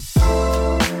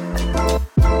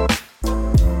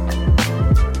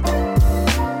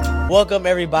Welcome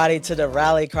everybody to the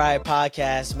Rally Cry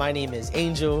podcast. My name is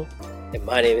Angel. And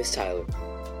my name is Tyler.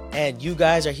 And you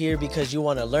guys are here because you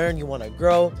want to learn, you want to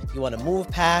grow, you want to move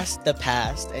past the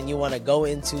past, and you want to go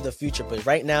into the future. But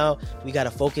right now, we got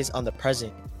to focus on the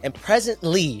present. And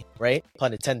presently, right?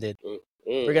 Pun intended.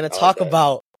 We're going to talk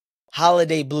about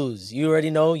holiday blues. You already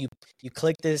know, you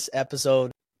click this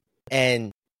episode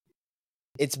and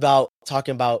it's about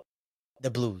talking about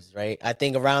the blues, right? I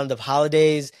think around the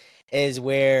holidays is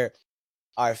where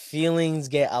our feelings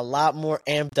get a lot more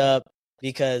amped up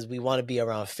because we want to be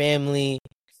around family,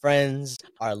 friends,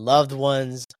 our loved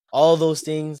ones, all those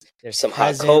things. There's some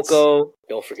presents. hot cocoa.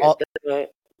 Don't forget that.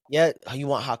 Yeah, you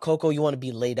want hot cocoa. You want to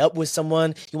be laid up with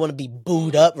someone. You want to be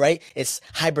booed up, right? It's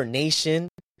hibernation,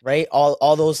 right?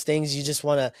 All those things. You just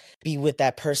want to be with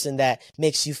that person that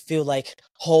makes you feel like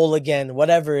whole again,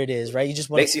 whatever it is, right? You just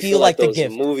want to feel like the those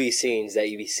gift. Movie scenes that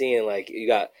you be seeing, like you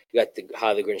got the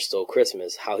How the Grinch Stole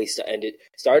Christmas, how he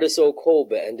started so cold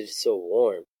but ended so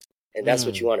warm, and that's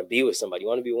what you want to be with somebody. You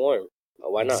want to be warm.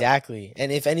 Why not? Exactly.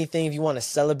 And if anything, if you want to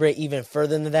celebrate even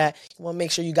further than that, you want to make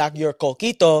sure you got your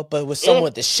coquito, but with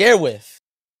someone to share with.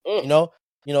 You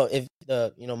know, if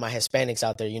my Hispanics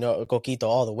out there, coquito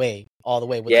all the way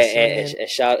with and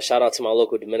shout out to my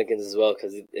local Dominicans as well,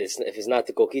 because if it's not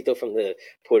the coquito from the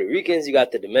Puerto Ricans, you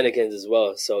got the Dominicans as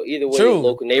well. So either way, your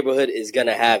local neighborhood is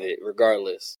gonna have it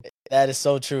regardless. That is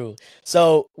so true.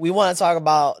 So we want to talk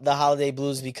about the holiday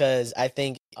blues because I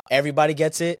think everybody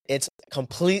gets it. It's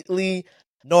completely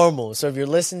normal. So if you're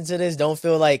listening to this, don't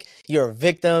feel like you're a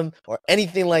victim or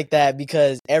anything like that,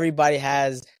 because everybody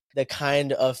has the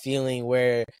kind of feeling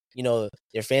where,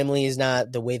 their family is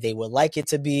not the way they would like it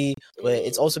to be, but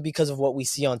it's also because of what we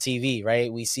see on TV,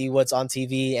 right? We see what's on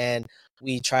TV and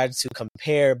we try to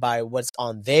compare by what's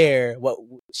on there, what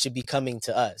should be coming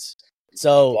to us.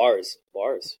 So bars.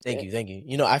 Thank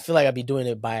you. I feel like I'd be doing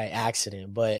it by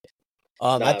accident, but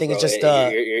I think bro, it's just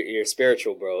you're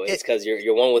spiritual, bro. It's because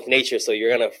you're one with nature, so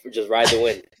you're gonna just ride the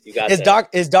wind. You got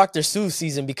it's Dr. Seuss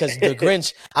season, because the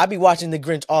Grinch. I be watching the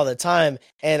Grinch all the time,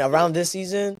 and around this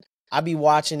season, I be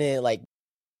watching it like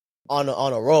on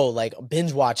a roll, like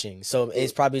binge watching. So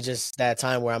it's probably just that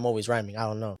time where I'm always rhyming. I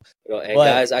don't know.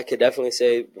 Guys, I could definitely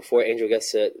say, before Angel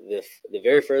gets to the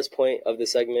very first point of the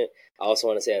segment, I also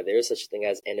want to say that there is such a thing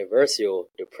as anniversarial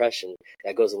depression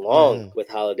that goes along with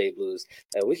holiday blues.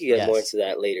 And we can get more into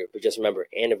that later, but just remember,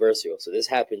 anniversarial. So this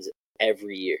happens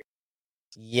every year.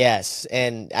 Yes,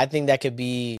 and I think that could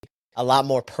be a lot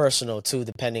more personal too,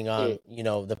 depending on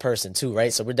the person too,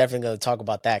 right? So we're definitely going to talk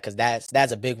about that, because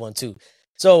that's a big one too.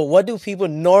 So what do people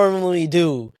normally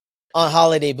do on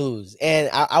holiday blues? And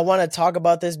I want to talk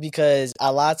about this because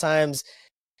a lot of times,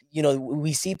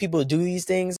 we see people do these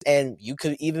things, and you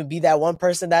could even be that one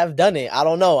person that have done it. I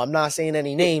don't know. I'm not saying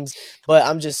any names, but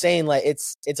I'm just saying, like,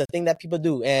 it's a thing that people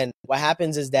do. And what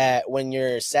happens is that when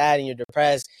you're sad and you're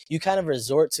depressed, you kind of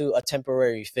resort to a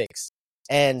temporary fix.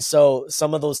 And so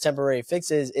some of those temporary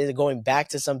fixes is going back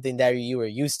to something that you were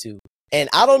used to. And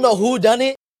I don't know who done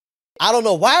it. I don't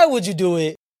know why would you do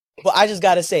it, but I just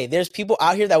got to say, there's people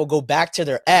out here that will go back to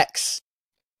their ex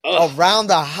around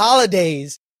the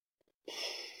holidays.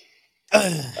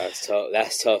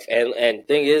 That's tough. And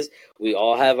thing is, we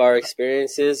all have our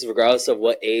experiences, regardless of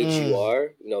what age you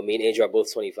are. Me and Angel are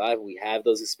both 25. We have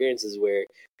those experiences where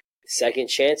second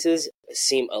chances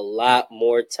seem a lot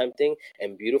more tempting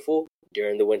and beautiful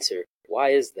during the winter. Why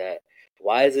is that?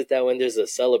 Why is it that when there's a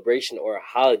celebration or a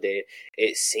holiday,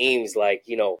 it seems like,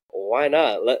 why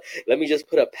not? Let me just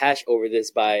put a patch over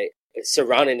this by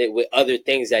surrounding it with other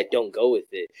things that don't go with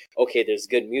it. Okay, there's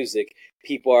good music.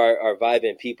 People are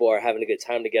vibing. People are having a good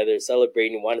time together,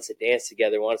 celebrating, wanting to dance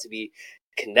together, wanting to be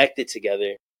connected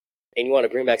together. And you want to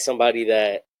bring back somebody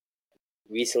that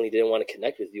recently didn't want to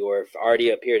connect with you, or if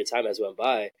already a period of time has went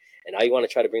by, and now you want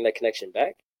to try to bring that connection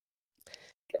back?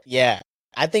 Yeah.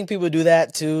 I think people do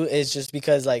that too. It's just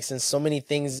because, like, since so many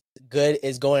things good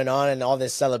is going on and all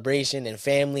this celebration and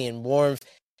family and warmth,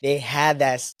 they had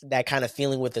that kind of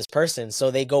feeling with this person.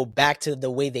 So they go back to the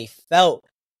way they felt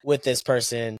with this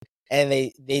person, and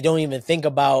they don't even think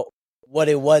about what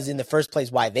it was in the first place,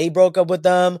 why they broke up with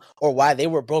them or why they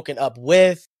were broken up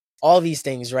with, all these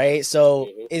things, right? So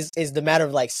is the matter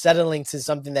of like settling to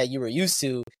something that you were used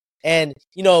to. And,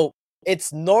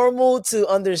 it's normal to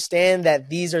understand that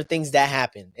these are things that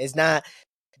happen. It's not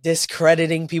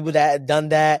discrediting people that have done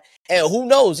that. And who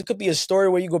knows? It could be a story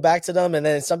where you go back to them and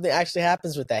then something actually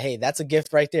happens with that. Hey, that's a gift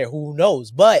right there. Who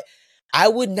knows? But I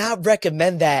would not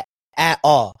recommend that at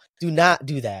all. Do not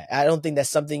do that. I don't think that's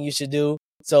something you should do.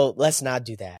 So let's not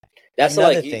do that. That's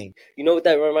Another like thing. you know what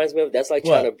that reminds me of? That's like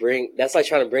What? trying to bring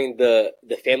the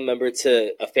family member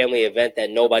to a family event that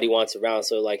nobody wants around.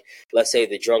 So like let's say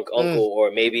the drunk uncle Mm,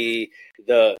 or maybe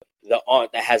the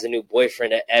aunt that has a new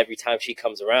boyfriend every time she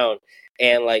comes around.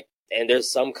 And like and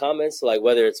there's some comments like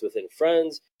whether it's within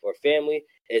friends or family,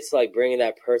 it's like bringing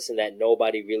that person that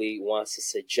nobody really wants to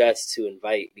suggest to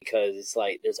invite because it's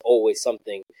like there's always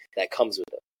something that comes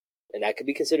with it. And that could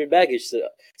be considered baggage to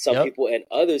some yep. people, and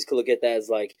others could look at that as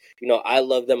like, I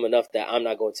love them enough that I'm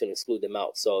not going to exclude them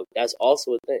out. So that's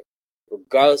also a thing,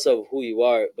 regardless of who you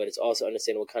are. But it's also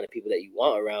understanding what kind of people that you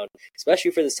want around,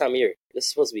 especially for this time of year. This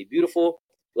is supposed to be beautiful,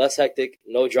 less hectic,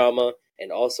 no drama,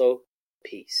 and also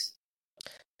peace.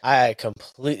 I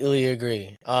completely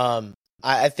agree.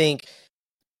 I think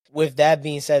with that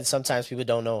being said, sometimes people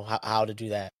don't know how to do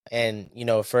that. And,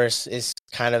 first is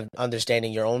kind of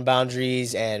understanding your own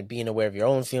boundaries and being aware of your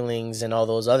own feelings and all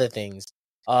those other things.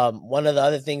 One of the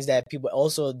other things that people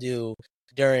also do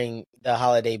during the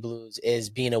holiday blues is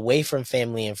being away from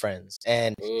family and friends.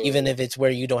 And even Mm, if it's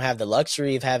where you don't have the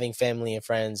luxury of having family and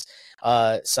friends,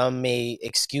 some may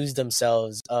excuse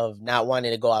themselves of not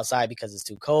wanting to go outside because it's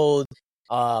too cold,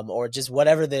 or just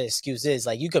whatever the excuse is.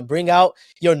 Like you can bring out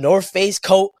your North Face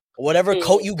coat, whatever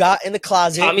coat mm. you got in the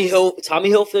closet, Tommy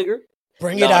Hilfiger,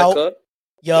 bring it out. Nautica.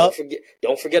 Yup.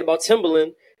 Don't forget about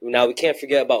Timberland. Now we can't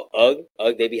forget about UGG.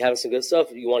 UGG, they be having some good stuff.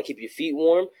 You want to keep your feet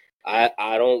warm.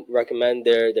 I don't recommend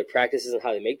their practices and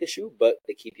how they make the shoe, but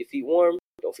they keep your feet warm.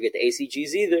 Don't forget the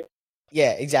ACGs either.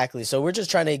 Yeah, exactly. So we're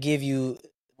just trying to give you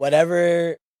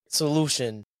whatever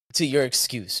solution to your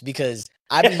excuse because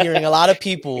I've been hearing a lot of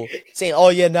people saying, "Oh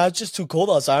yeah, now it's just too cold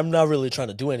outside. I'm not really trying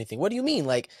to do anything." What do you mean?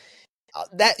 Like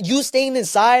that you staying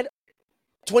inside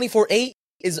 24/8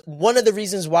 is one of the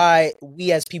reasons why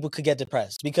we as people could get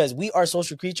depressed because we are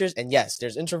social creatures, and yes,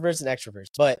 there's introverts and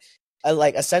extroverts, but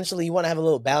like essentially you want to have a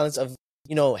little balance of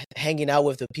hanging out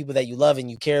with the people that you love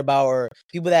and you care about, or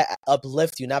people that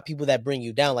uplift you, not people that bring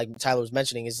you down. Like Tyler was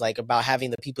mentioning, is like about having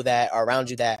the people that are around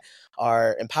you that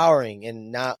are empowering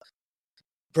and not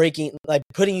breaking, like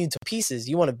putting you to pieces.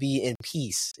 You want to be in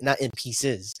peace, not in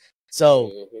pieces.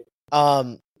 So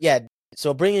Hmm. yeah,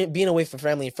 so being away from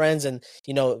family and friends, and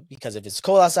because if it's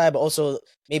cold outside, but also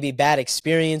maybe bad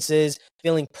experiences,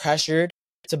 feeling pressured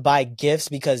to buy gifts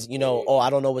because oh, I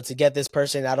don't know what to get this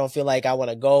person, I don't feel like I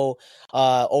want to go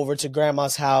over to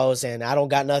grandma's house and I don't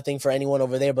got nothing for anyone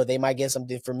over there, but they might get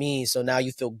something for me, so now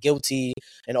you feel guilty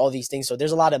and all these things. So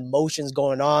there's a lot of emotions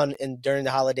going on during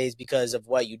the holidays because of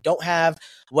what you don't have,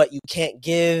 what you can't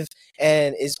give,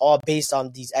 and it's all based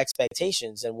on these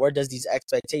expectations. And where does these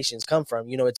expectations come from?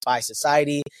 It's by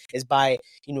society, it's by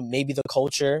maybe the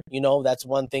culture. That's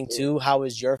one thing too. How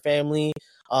is your family?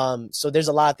 So there's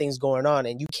a lot of things going on,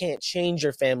 and you can't change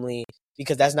your family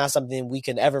because that's not something we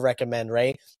can ever recommend,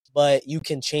 right? But you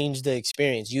can change the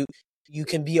experience. You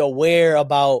can be aware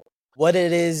about what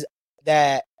it is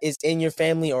that is in your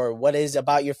family or what is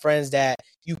about your friends that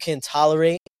you can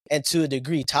tolerate, and to a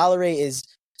degree. Tolerate is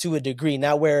to a degree,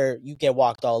 not where you get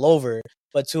walked all over,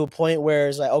 but to a point where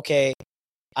it's like, okay,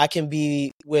 I can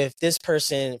be with this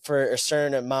person for a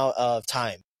certain amount of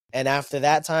time. And after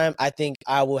that time, I think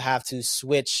I will have to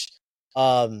switch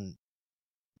um,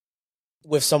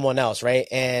 with someone else, right?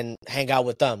 And hang out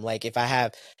with them. Like if I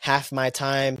have half my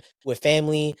time with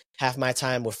family, half my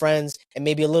time with friends, and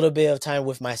maybe a little bit of time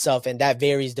with myself. And that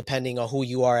varies depending on who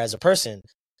you are as a person.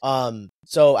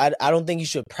 So I don't think you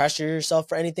should pressure yourself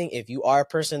for anything. If you are a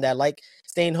person that like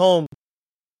staying home,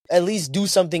 at least do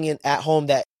something at home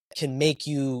that can make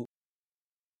you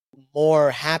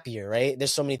more happier, right?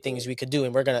 There's so many things we could do,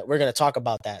 and we're gonna talk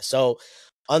about that. So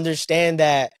understand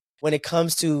that when it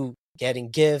comes to getting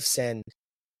gifts and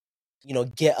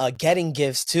getting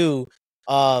gifts too,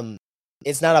 um,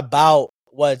 it's not about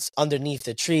what's underneath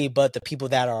the tree, but the people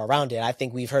that are around it. I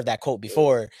think we've heard that quote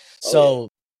before. Oh yeah. So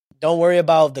don't worry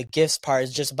about the gifts part.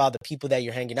 It's just about the people that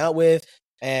you're hanging out with.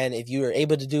 And if you are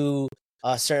able to do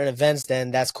certain events,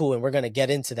 then that's cool. And we're going to get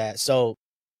into that. So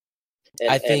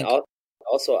I And think,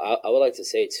 also I would like to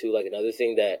say too, like another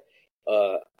thing that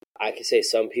uh I can say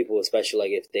some people, especially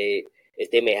like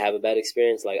if they may have a bad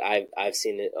experience, like I've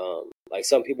seen it, like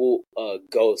some people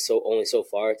go only so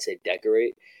far to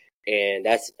decorate, and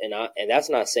that's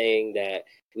not saying that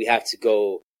we have to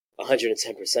go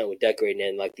 110% with decorating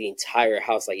and like the entire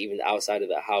house, like even the outside of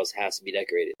the house has to be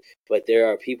decorated. But there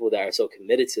are people that are so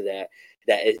committed to that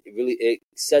that it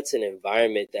sets an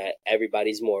environment that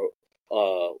everybody's more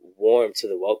warm to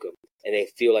the welcome, and they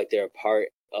feel like they're a part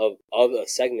of a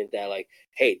segment that like,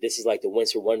 hey, this is like the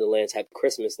winter wonderland type of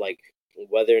Christmas. Like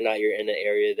whether or not you're in an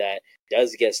area that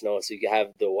does get snow, so you can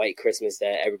have the white Christmas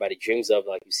that everybody dreams of,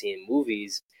 like you see in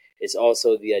movies. it's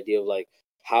also the idea of like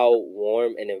how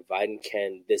warm and inviting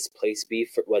can this place be,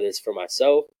 for whether it's for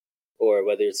myself or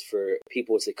whether it's for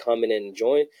people to come in and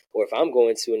join, or if I'm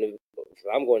going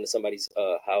to somebody's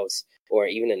house or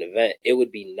even an event, it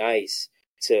would be nice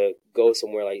to go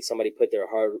somewhere like somebody put their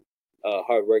hard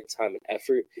work, time, and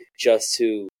effort just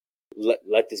to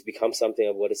let this become something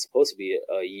of what it's supposed to be,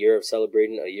 a year of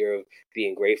celebrating, a year of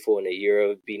being grateful, and a year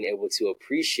of being able to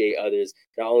appreciate others,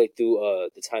 not only through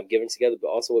the time given together, but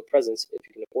also with presents if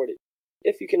you can afford it.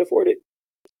 If you can afford it.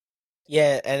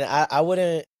 Yeah, and I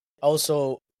wouldn't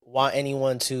also want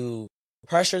anyone to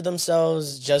pressure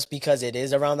themselves just because it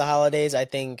is around the holidays. I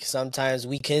think sometimes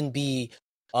we can be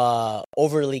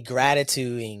overly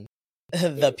gratituding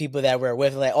the people that we're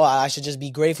with, like, oh, I should just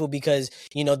be grateful because,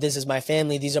 this is my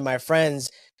family, these are my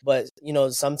friends. But,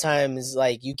 sometimes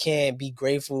like you can't be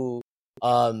grateful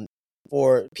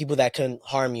for people that can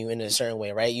harm you in a certain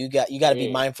way, right? You got to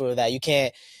be mindful of that. You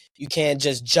can't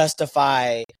just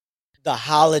justify the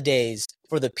holidays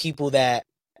for the people that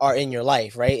are in your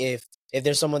life, right? If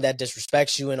there's someone that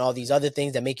disrespects you and all these other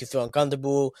things that make you feel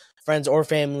uncomfortable, friends or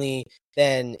family,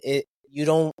 then you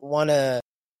don't want to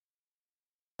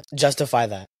justify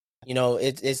that.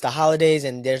 It's the holidays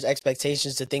and there's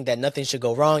expectations to think that nothing should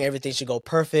go wrong, everything should go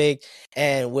perfect.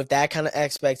 And with that kind of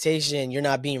expectation, you're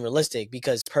not being realistic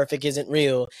because perfect isn't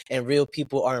real and real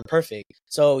people aren't perfect.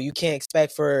 So you can't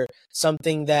expect for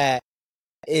something that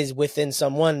is within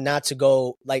someone not to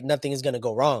go, like, nothing is going to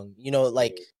go wrong.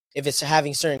 Like if it's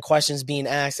having certain questions being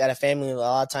asked at a family, a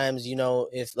lot of times,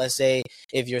 if let's say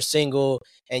if you're single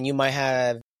and you might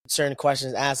have certain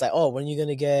questions asked, like, oh, when are you going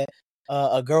to get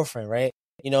a girlfriend, right?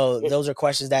 Those are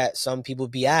questions that some people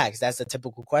be asked. That's the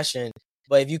typical question.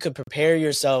 But if you could prepare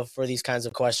yourself for these kinds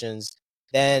of questions,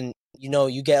 then,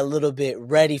 you get a little bit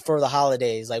ready for the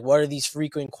holidays. Like, what are these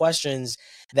frequent questions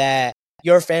that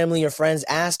your family or friends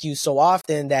ask you so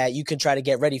often that you can try to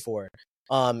get ready for it?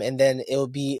 And then it'll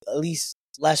be at least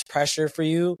less pressure for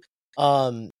you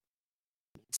to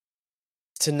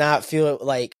not feel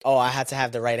like, oh, I have to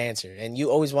have the right answer. And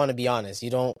you always want to be honest. You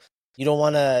don't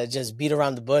want to just beat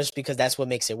around the bush because that's what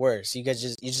makes it worse. You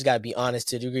just got to be honest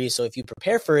to a degree. So if you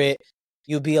prepare for it,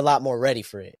 you'll be a lot more ready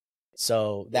for it.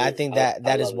 So I think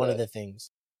that is one of the things,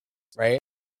 right?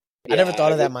 Yeah, I never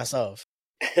thought of that myself.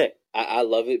 I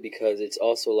love it because it's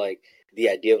also like the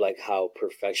idea of like how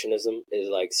perfectionism is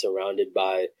like surrounded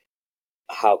by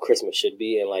how Christmas should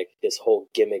be, and like this whole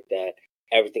gimmick that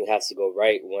everything has to go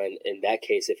right, when in that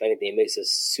case, if anything, it makes us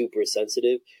super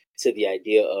sensitive to the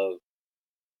idea of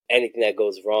anything that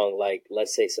goes wrong. Like,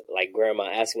 let's say like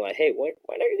grandma asking like, hey, when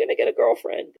are you gonna get a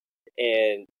girlfriend?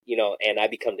 And and I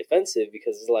become defensive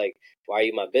because it's like, why are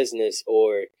you my business?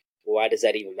 Or why does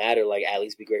that even matter? Like, at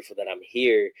least be grateful that I'm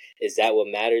here. Is that what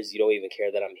matters? You don't even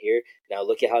care that I'm here. Now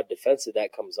look at how defensive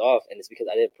that comes off, and it's because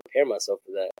I didn't prepare myself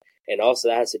for that. And also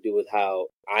that has to do with how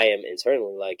I am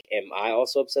internally. Like, am I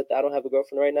also upset that I don't have a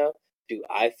girlfriend right now? Do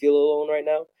I feel alone right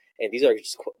now? And these are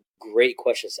just great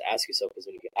questions to ask yourself, because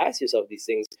when you can ask yourself these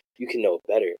things, you can know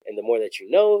better. And the more that you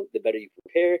know, the better you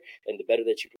prepare. And the better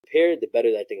that you prepare, the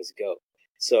better that things go.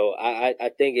 So I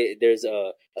think there's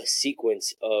a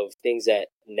sequence of things that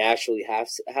naturally have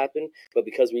to happen, but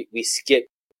because we skip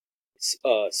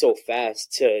so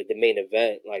fast to the main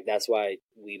event, like that's why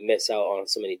we miss out on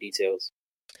so many details.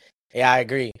 Yeah, I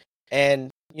agree. And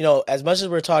as much as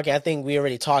we're talking, I think we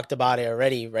already talked about it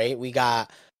already, right? We got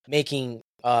making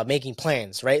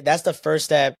plans, right? That's the first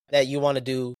step that you want to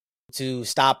do to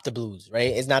stop the blues, right?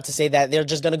 It's not to say that they're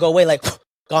just gonna go away like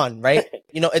gone, right?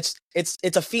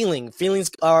 It's a feeling.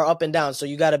 Feelings are up and down, so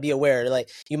you got to be aware. Like,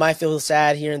 you might feel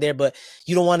sad here and there, but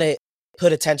you don't want to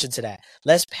put attention to that.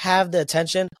 Let's have the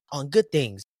attention on good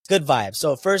things, good vibes.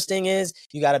 So first thing is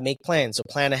you got to make plans. So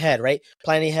plan ahead, right?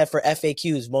 Planning ahead for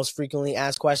FAQs, most frequently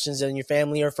asked questions in your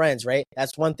family or friends, right?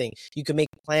 That's one thing. You can make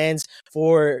plans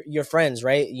for your friends,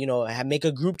 right? Make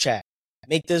a group chat.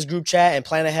 Make this group chat and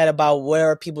plan ahead about where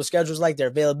are people's schedules like, their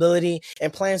availability,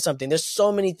 and plan something. There's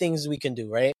so many things we can do,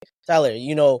 right? Tyler,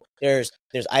 there's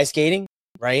ice skating,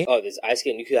 right? Oh, there's ice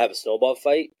skating. You could have a snowball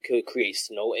fight. You could create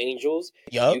snow angels.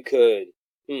 Yup. You could,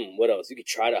 what else? You could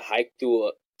try to hike through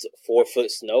a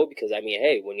 4-foot snow, because I mean,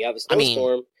 hey, when you have a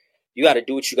snowstorm, you got to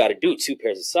do what you got to do. 2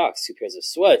 pairs of socks, 2 pairs of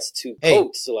sweats, 2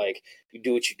 coats. So like, you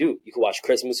do what you do. You can watch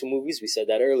Christmas movies. We said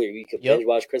that earlier. You can binge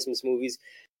watch Christmas movies.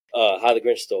 How the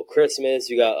Grinch Stole Christmas.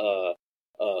 You got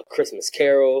Christmas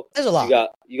Carol. There's a lot.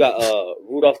 You got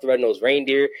Rudolph the Red-Nosed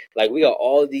Reindeer. Like, we got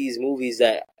all of these movies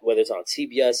that, whether it's on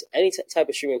TBS, any type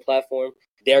of streaming platform,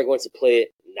 they're going to play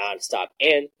it nonstop.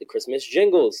 And the Christmas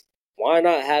jingles. Why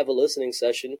not have a listening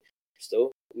session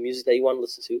still music that you want to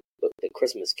listen to, but the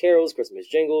Christmas carols, Christmas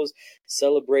jingles,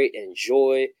 celebrate,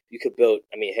 enjoy. You could build.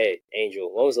 I mean, hey,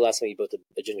 Angel, when was the last time you built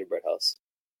a gingerbread house?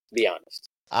 Be honest.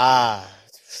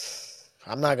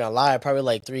 I'm not gonna lie, probably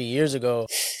like 3 years ago.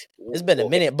 It's been a Well,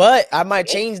 minute, but I might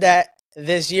change that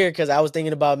this year because I was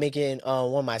thinking about making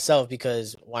one myself.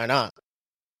 Because why not?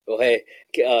 well, hey,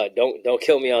 don't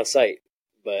kill me on sight.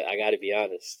 But I got to be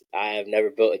honest. I have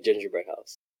never built a gingerbread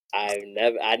house. I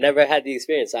never had the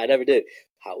experience. I never did.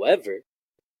 However,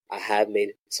 I have made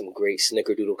some great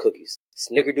snickerdoodle cookies.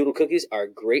 Snickerdoodle cookies are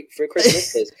great for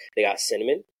Christmas because they got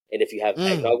cinnamon, and if you have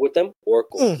eggnog with them or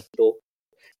coquito,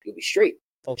 you'll be straight.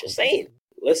 Just saying.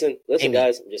 Listen, Amy,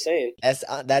 guys. I'm just saying.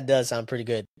 That does sound pretty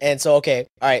good. And so, okay,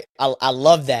 all right, I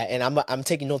love that, and I'm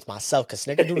taking notes myself because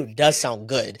Snickerdoodle does sound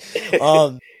good.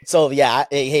 So yeah,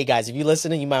 hey guys, if you're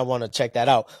listening, you might want to check that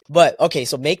out. But okay,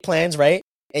 so make plans, right?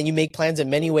 And you make plans in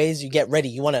many ways. You get ready.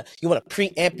 You wanna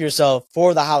preamp yourself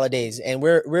for the holidays, and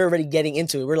we're already getting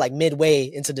into it. We're like midway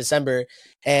into December,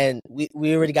 and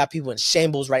we already got people in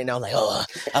shambles right now. Like,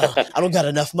 I don't got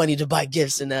enough money to buy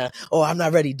gifts, and I'm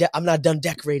not ready. I'm not done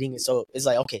decorating. So it's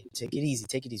like, okay, take it easy.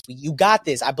 You got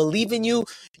this. I believe in you.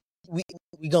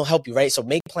 We gonna help you, right? So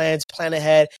make plans, plan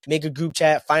ahead, make a group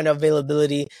chat, find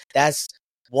availability. That's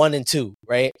 1 and 2,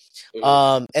 right?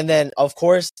 Mhm. And then of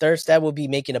course, third step will be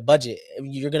making a budget.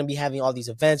 You're gonna be having all these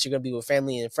events. You're gonna be with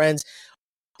family and friends.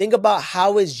 Think about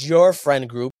how is your friend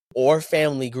group or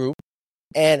family group,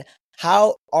 and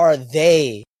how are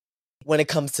they when it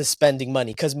comes to spending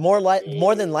money? Because more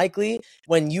than likely,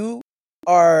 when you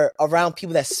are around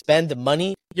people that spend the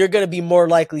money, you're gonna be more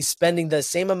likely spending the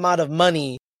same amount of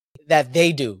money that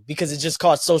they do because it's just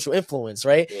called social influence,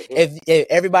 right? Mhm. If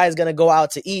everybody's gonna go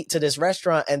out to eat to this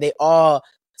restaurant and they all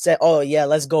say, "Oh yeah,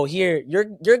 let's go here,"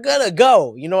 you're gonna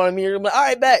go. You know what I mean? You're gonna be like, "All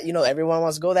right, bet." You know, everyone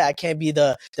wants to go there. I can't be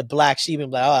the black sheep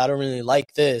and be like, "Oh, I don't really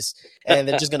like this," and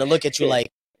they're just gonna look at you like.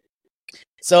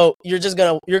 So you're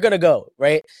gonna go,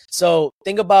 right? So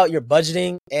think about your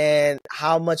budgeting and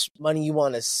how much money you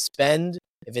want to spend.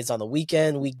 If it's on the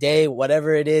weekend, weekday,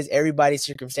 whatever it is, everybody's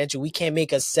circumstantial. We can't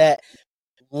make a set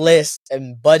list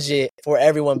and budget for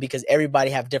everyone because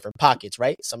everybody have different pockets,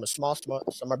 right? Some are small,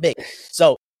 some are big.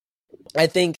 So I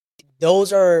think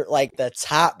those are like the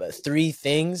top 3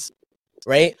 things,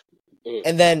 right? Mm.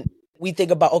 And then we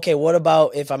think about, okay, what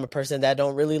about if I'm a person that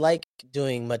don't really like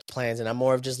doing much plans and I'm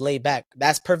more of just laid back?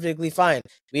 That's perfectly fine.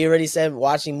 We already said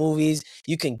watching movies,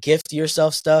 you can gift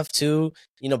yourself stuff too,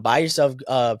 buy yourself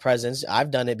presents.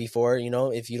 I've done it before,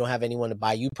 if you don't have anyone to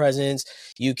buy you presents,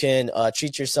 you can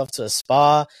treat yourself to a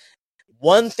spa.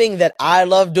 One thing that I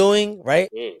love doing, right,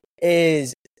 Mm.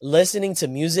 is listening to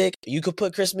music. You could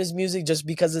put Christmas music just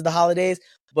because of the holidays,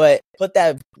 but put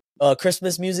that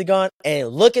Christmas music on and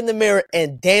look in the mirror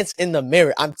and dance in the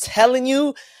mirror. I'm telling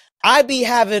you, I be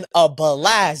having a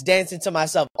blast dancing to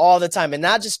myself all the time, and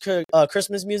not just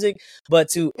Christmas music, but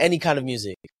to any kind of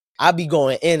music. I be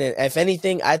going in, and if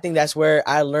anything, I think that's where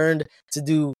I learned to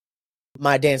do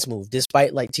my dance move,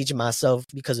 despite like teaching myself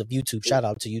because of YouTube. Shout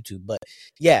out to YouTube, but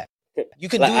yeah, you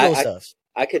can Like do those stuff.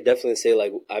 I could definitely say,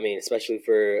 like, I mean, especially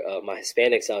for my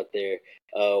Hispanics out there,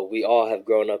 we all have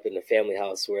grown up in the family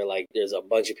house where like there's a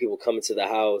bunch of people coming to the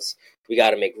house. We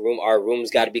got to make room. Our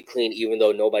rooms got to be clean, even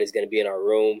though nobody's gonna be in our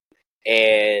room,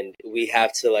 and we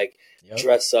have to like Yep.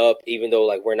 dress up, even though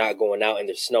like we're not going out and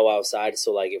there's snow outside.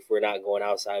 So like if we're not going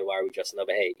outside, why are we dressing up?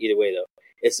 But hey, either way though,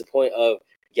 it's the point of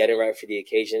getting right for the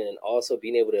occasion and also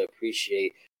being able to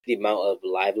appreciate the amount of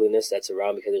liveliness that's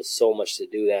around because there's so much to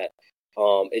do that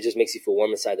it just makes you feel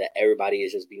warm inside that everybody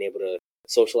is just being able to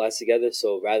socialize together.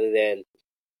 So rather than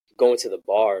going to the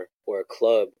bar or a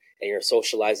club and you're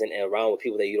socializing and around with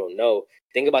people that you don't know,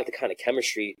 think about the kind of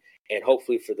chemistry and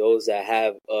hopefully for those that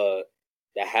have a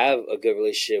good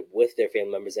relationship with their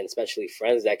family members and especially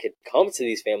friends that could come to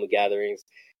these family gatherings,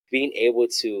 being able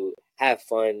to have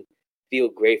fun, feel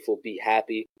grateful, be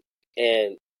happy,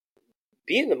 and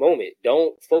be in the moment.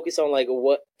 Don't focus on like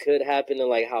what could happen and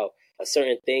like how a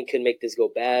certain thing could make this go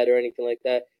bad or anything like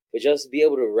that. But just be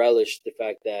able to relish the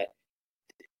fact that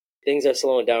things are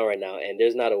slowing down right now and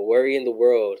there's not a worry in the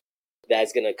world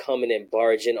that's gonna come in and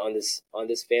barge in on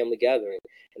this family gathering.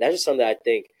 And that's just something that I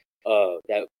think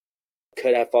that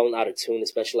could have fallen out of tune,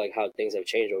 especially like how things have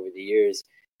changed over the years.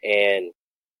 And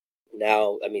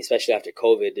now, I mean, especially after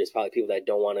COVID, there's probably people that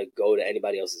don't want to go to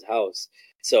anybody else's house.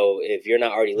 So if you're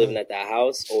not already living at that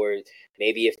house, or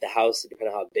maybe if the house,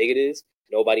 depending on how big it is,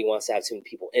 nobody wants to have too many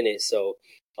people in it. So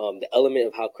the element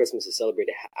of how Christmas is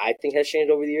celebrated, I think, has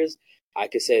changed over the years. I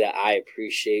could say that I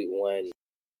appreciate when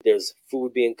there's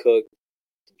food being cooked,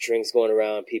 drinks going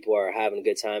around, people are having a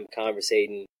good time,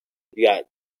 conversating. You got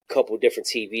couple different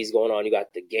TVs going on. You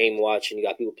got the game watching. You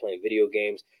got people playing video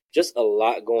games. Just a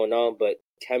lot going on. But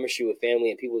chemistry with family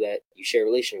and people that you share a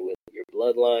relation with, your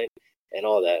bloodline, and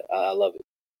all that. I love it.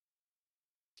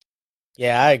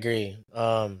 Yeah, I agree.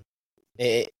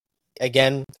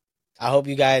 Again, I hope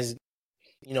you guys,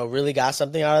 really got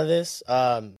something out of this.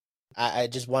 I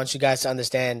just want you guys to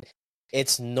understand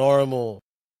it's normal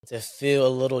to feel a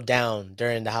little down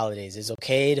during the holidays. It's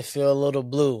okay to feel a little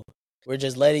blue. We're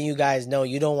just letting you guys know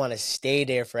you don't want to stay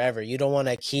there forever. You don't want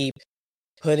to keep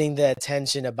putting the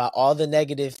attention about all the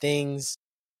negative things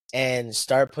and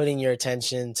start putting your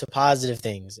attention to positive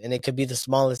things. And it could be the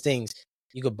smallest things.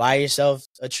 You could buy yourself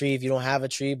a tree if you don't have a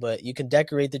tree, but you can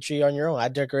decorate the tree on your own. I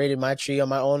decorated my tree on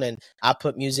my own and I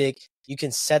put music. You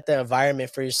can set the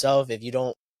environment for yourself if you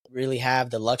don't really have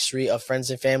the luxury of friends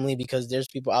and family, because there's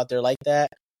people out there like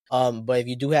that. But if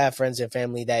you do have friends and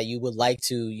family that you would like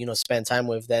to, spend time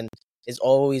with, then it's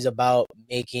always about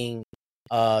making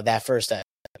that first step,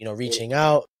 reaching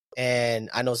out. And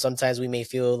I know sometimes we may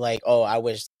feel like, oh, I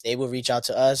wish they would reach out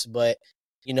to us, but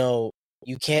you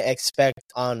can't expect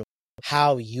on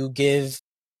how you give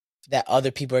that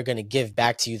other people are going to give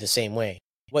back to you the same way.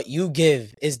 What you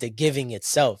give is the giving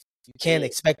itself. You can't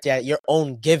expect that your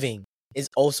own giving is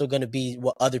also going to be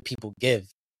what other people give.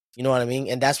 You know what I mean?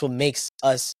 And that's what makes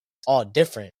us all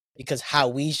different, because how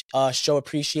we show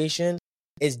appreciation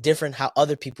is different how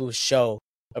other people show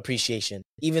appreciation.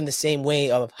 Even the same way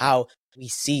of how we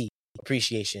see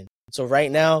appreciation. So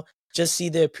right now, just see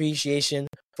the appreciation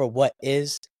for what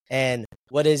is, and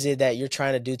what is it that you're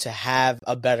trying to do to have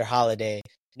a better holiday.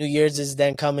 New Year's is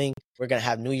then coming. We're going to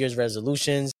have New Year's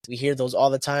resolutions. We hear those all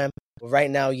the time. But right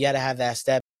now, you got to have that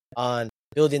step on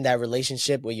building that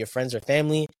relationship with your friends or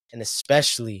family, and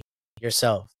especially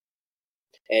yourself.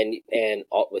 And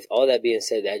with all that being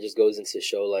said, that just goes into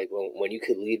show, like, when you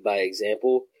could lead by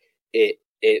example,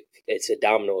 it's a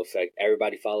domino effect.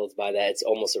 Everybody follows by that. It's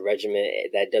almost a regimen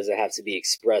that doesn't have to be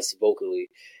expressed vocally.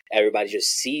 Everybody just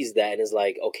sees that and is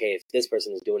like, okay, if this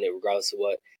person is doing it, regardless of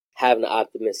what, having an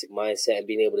optimistic mindset and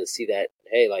being able to see that,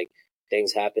 hey, like,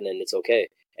 things happen and it's okay.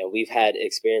 And we've had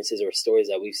experiences or stories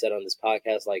that we've said on this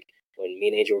podcast, like when me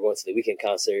and Angel were going to the Weeknd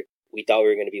concert, we thought we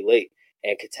were going to be late,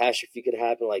 and catastrophe could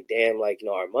happen. Like, damn, like,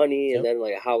 our money, and then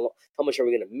like how much are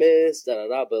we going to miss? Da da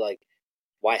da. But like,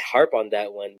 why harp on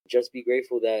that when just be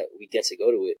grateful that we get to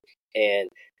go to it? And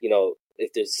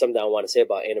if there's something I want to say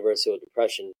about anniversary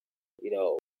depression,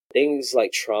 things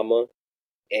like trauma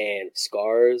and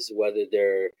scars, whether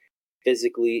they're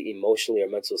physically, emotionally, or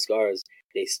mental scars,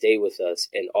 they stay with us.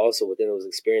 And also within those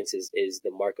experiences is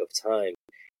the mark of time.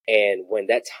 And when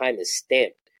that time is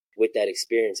stamped with that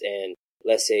experience, and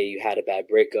let's say you had a bad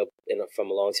breakup from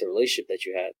a long-term relationship that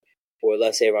you had, or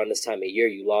let's say around this time of year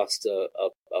you lost a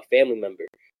family member,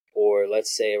 or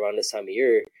let's say around this time of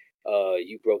year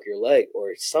you broke your leg,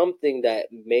 or something that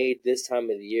made this time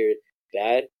of the year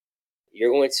bad,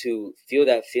 you're going to feel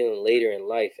that feeling later in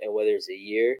life. And whether it's a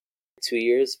year, 2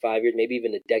 years, 5 years, maybe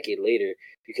even a decade later,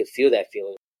 you could feel that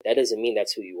feeling. That doesn't mean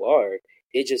that's who you are.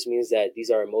 It just means that these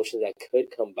are emotions that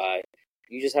could come by.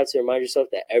 You just have to remind yourself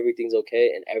that everything's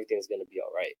okay and everything's going to be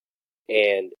all right.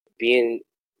 And being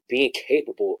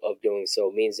capable of doing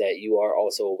so means that you are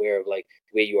also aware of like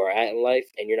where you are at in life,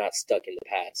 and you're not stuck in the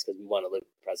past, because we want to live in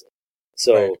the present.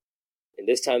 So right. In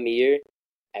this time of year,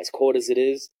 as cold as it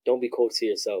is, don't be cold to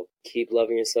yourself. Keep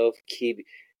loving yourself. Keep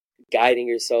guiding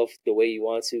yourself the way you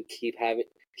want to. Keep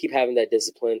having that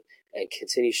discipline, and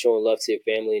continue showing love to your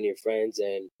family and your friends.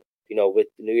 And with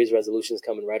New Year's resolutions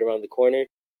coming right around the corner,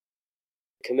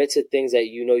 commit to things that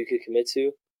you could commit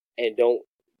to, and don't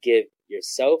give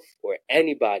yourself or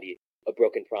anybody a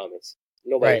broken promise.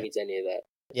 Nobody needs any of that.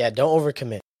 Yeah, don't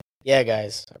overcommit. Yeah,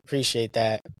 guys, I appreciate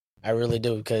that. I really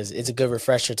do, because it's a good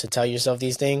refresher to tell yourself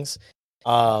these things.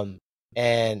 And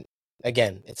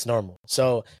again, it's normal.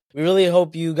 So we really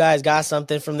hope you guys got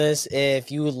something from this.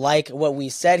 If you like what we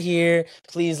said here,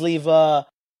 please leave a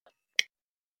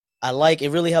like.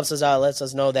 It really helps us out. It lets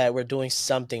us know that we're doing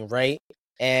something right.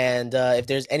 And if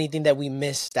there's anything that we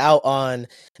missed out on,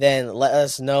 then let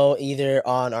us know either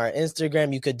on our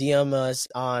Instagram. You could DM us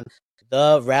on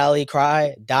the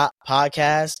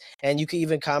rallycry.podcast. And you can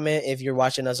even comment if you're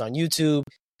watching us on YouTube.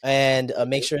 And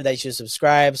make sure that you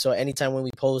subscribe, so anytime when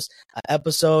we post an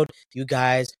episode, you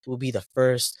guys will be the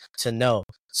first to know.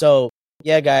 So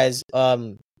yeah, guys,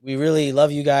 we really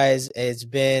love you guys. It's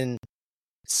been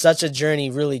such a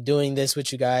journey really doing this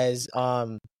with you guys.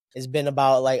 It's been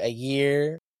about like a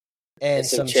year and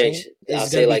some change.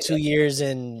 It's going to be like 2 years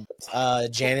in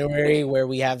January where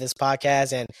we have this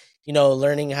podcast, and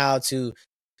learning how to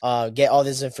get all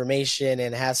this information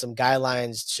and have some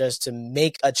guidelines just to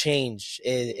make a change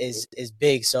is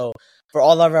big. So for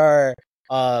all of our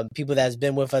people that's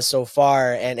been with us so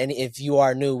far, and if you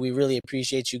are new, we really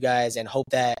appreciate you guys and hope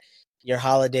that your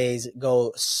holidays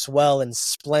go swell and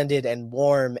splendid and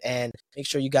warm, and make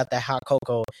sure you got that hot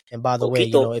cocoa. And by the way,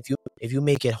 you know, if you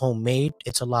make it homemade,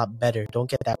 it's a lot better. Don't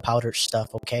get that powdered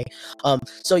stuff, okay?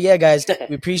 So yeah, guys,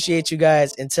 we appreciate you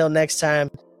guys. Until next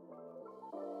time,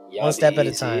 one step at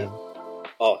a time.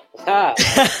 Oh,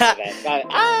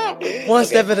 one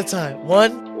step at a time.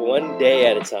 One day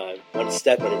at a time. One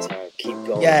step at a time. Keep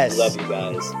going. Yes. Love you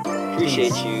guys.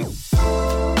 Appreciate you.